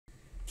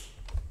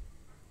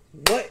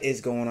What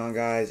is going on,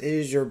 guys? It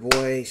is your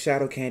boy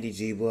Shadow Candy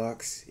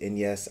Gblox, and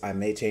yes, I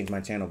may change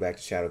my channel back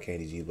to Shadow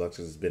Candy Gblox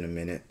because it's been a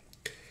minute.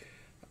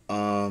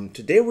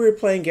 Today we're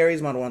playing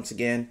Gary's Mod once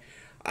again.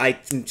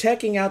 I'm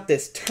checking out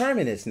this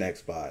Terminus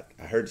next bot.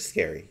 I heard it's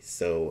scary,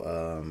 so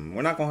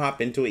we're not gonna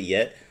hop into it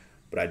yet,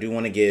 but I do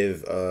want to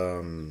give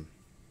a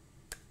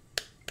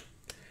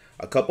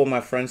couple of my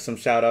friends some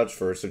shout outs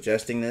for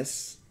suggesting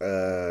this.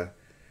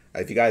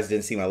 If you guys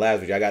didn't see my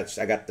last video, I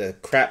got the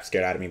crap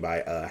scared out of me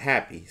by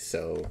Happy.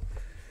 So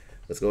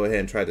let's go ahead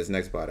and try this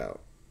next bot out.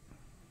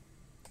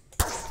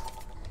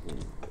 Ooh,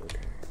 okay.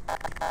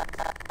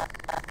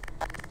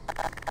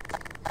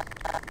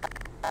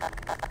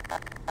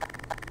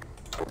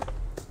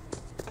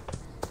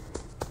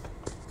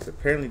 So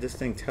apparently this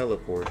thing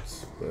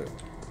teleports, but I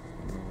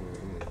don't know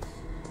where it is.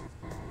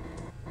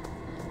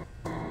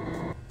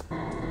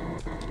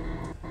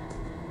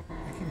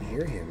 I can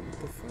hear him. What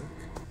the fuck?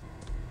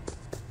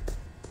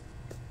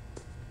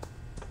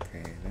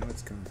 Okay, now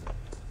it's gone.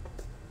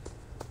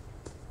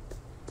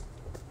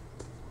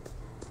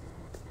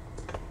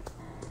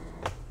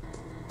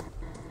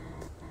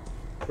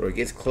 Bro, it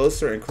gets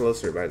closer and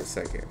closer by the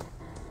second.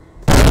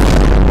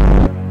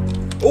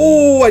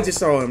 Oh, I just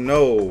saw him.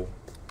 No.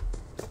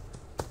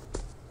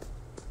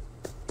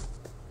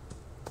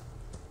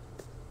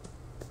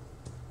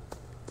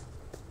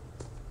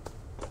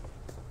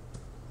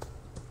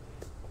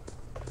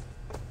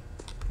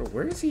 Bro,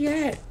 where is he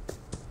at?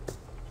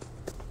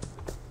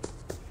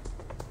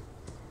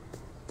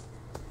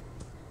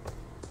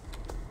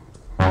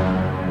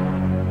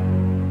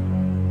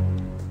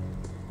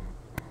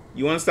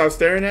 You want to stop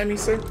staring at me,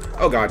 sir?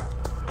 Oh, God.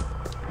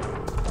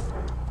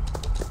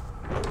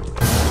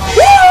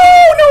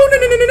 Whoa! No, no,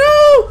 no, no, no,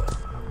 no!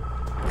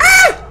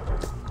 Ah!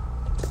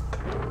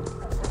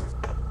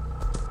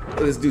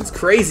 Oh, this dude's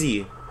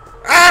crazy.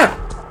 Ah!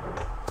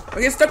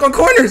 I get stuck on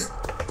corners.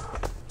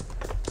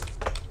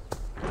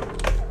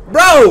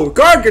 Bro!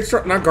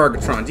 Gargitron. Not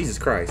Gargitron. Jesus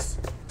Christ.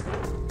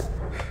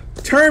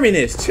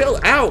 Terminus. Chill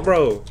out,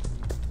 bro.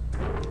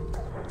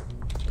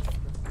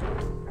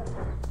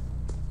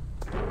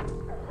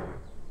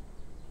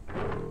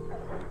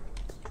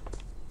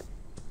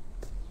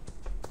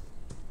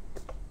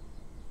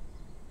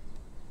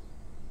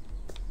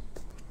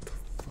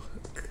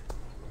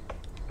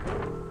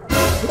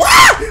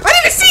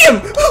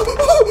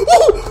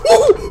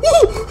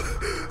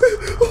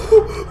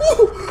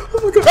 Oh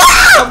my God.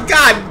 Ah!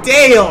 God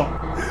damn!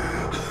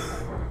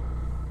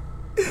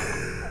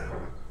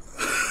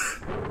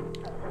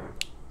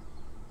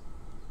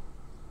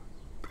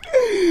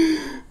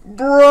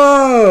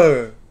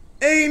 Bruh!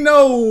 Ain't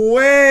no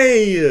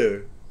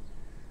way!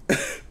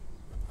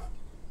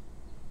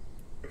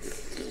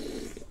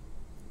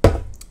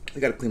 I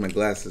gotta clean my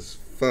glasses.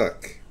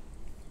 Fuck.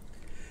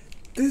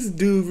 This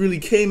dude really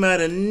came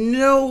out of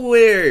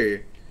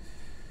nowhere.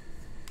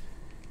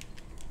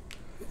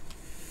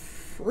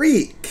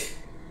 Freak.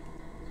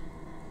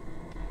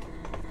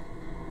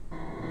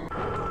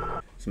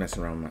 Just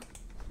messing around with my...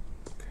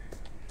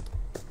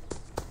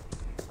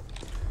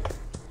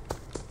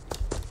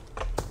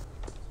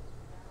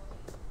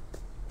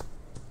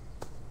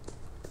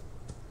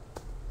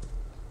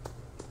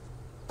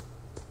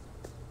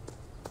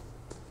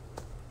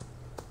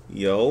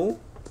 Yo.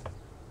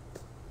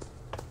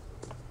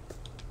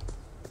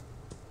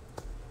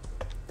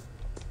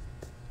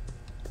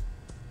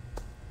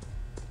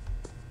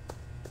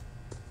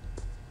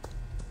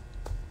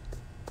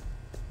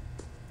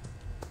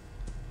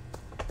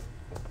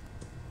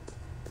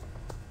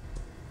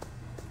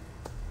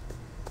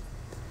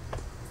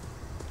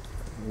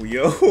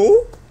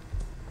 Yo.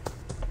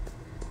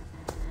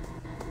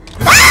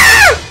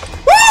 Ah!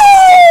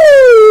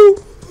 Woo!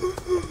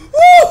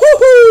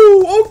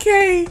 Woo!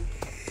 Okay.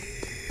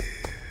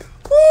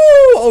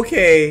 Woo!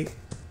 Okay.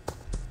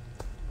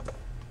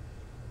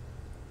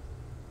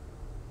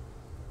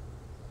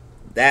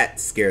 That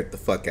scared the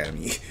fuck out of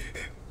me.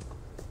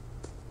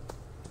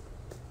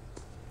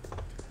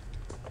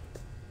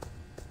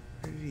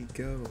 Where did he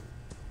go?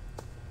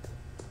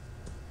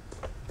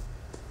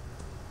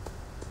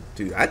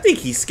 Dude, I think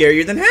he's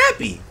scarier than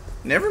Happy.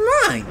 Never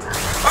mind.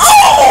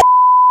 Oh!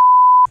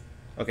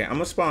 Okay, I'm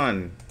gonna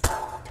spawn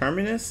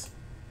Terminus,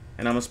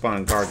 and I'm gonna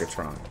spawn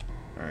Gargitron.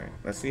 Alright,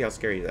 let's see how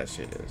scary that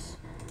shit is.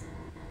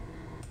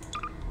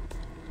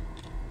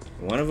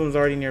 One of them's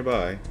already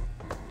nearby.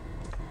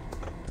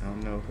 I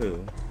don't know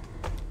who.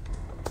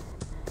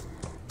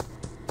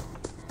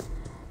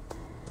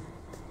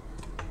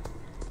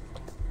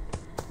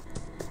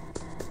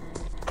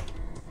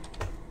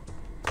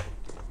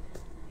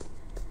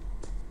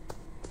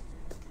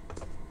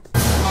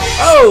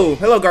 Oh,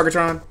 hello,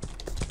 Gargitron.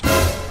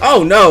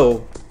 Oh,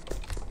 no.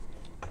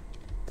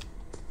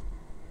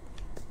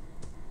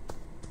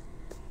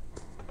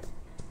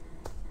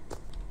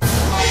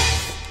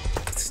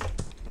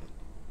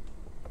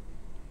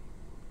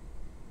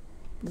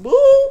 Boo.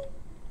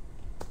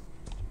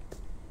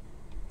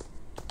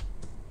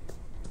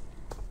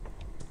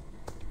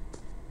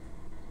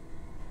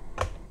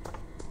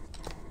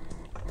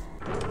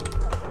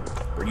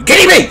 Are you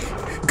kidding me?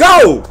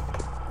 Go!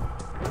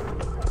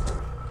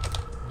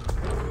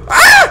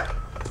 Ah!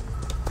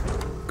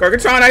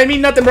 Gargitron, I didn't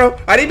mean nothing, bro.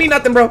 I didn't mean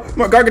nothing, bro.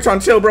 Gargitron,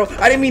 chill, bro.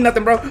 I didn't mean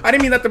nothing, bro. I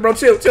didn't mean nothing, bro.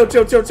 Chill, chill,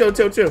 chill, chill, chill,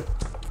 chill, chill.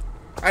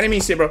 I didn't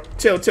mean shit, bro.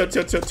 Chill, chill,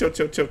 chill, chill, chill,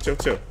 chill, chill, chill,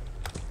 chill.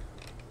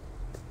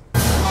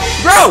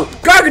 Bro!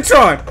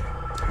 Gargitron!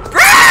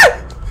 Ah!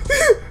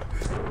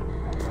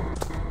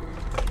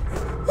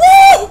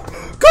 Woo!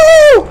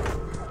 Go!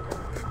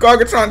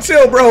 Gargitron,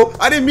 chill, bro.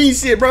 I didn't mean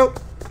shit, bro.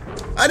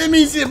 I didn't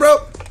mean shit,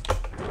 bro.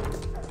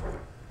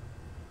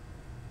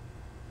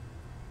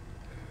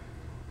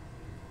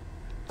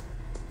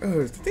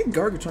 I think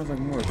Gargitron's like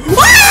more.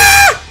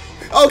 Ah!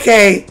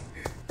 Okay.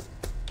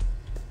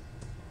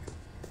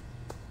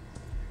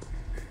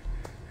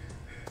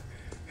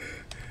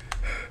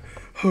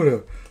 Hold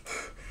up.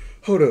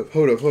 Hold up,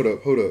 hold up, hold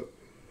up, hold up.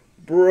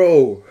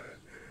 Bro.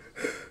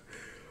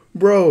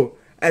 Bro,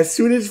 as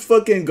soon as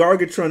fucking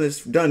Gargitron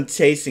is done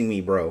chasing me,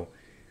 bro.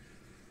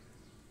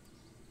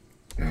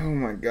 Oh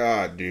my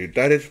god, dude.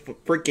 That is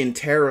freaking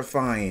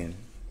terrifying.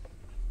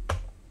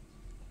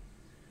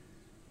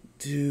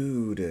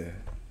 Dude.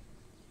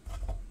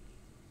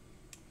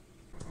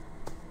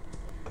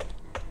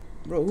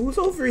 Bro, who's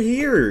over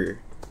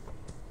here?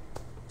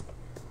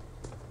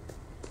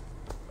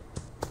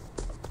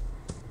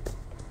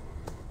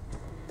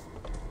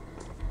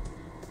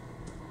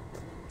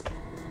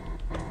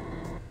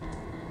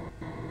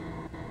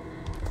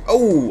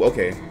 Oh,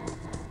 okay.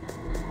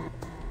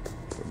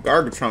 So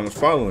Gargitron was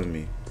following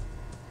me.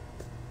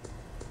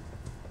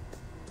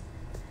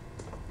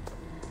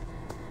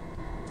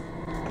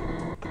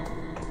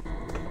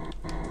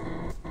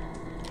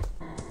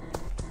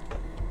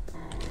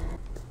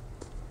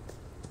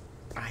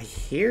 I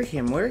hear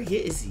him. Where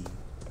is he?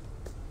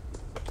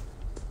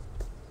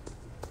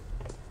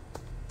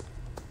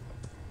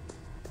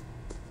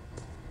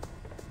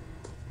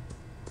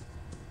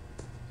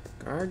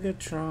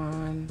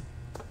 Gargitron.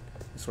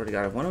 I swear to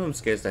God, if one of them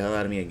scares the hell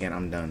out of me again,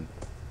 I'm done.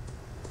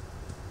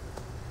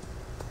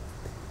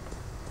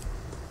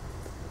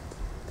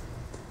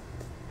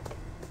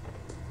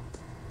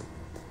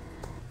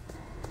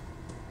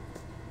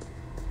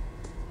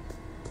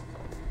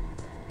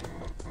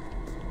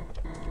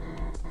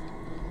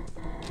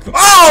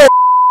 Oh!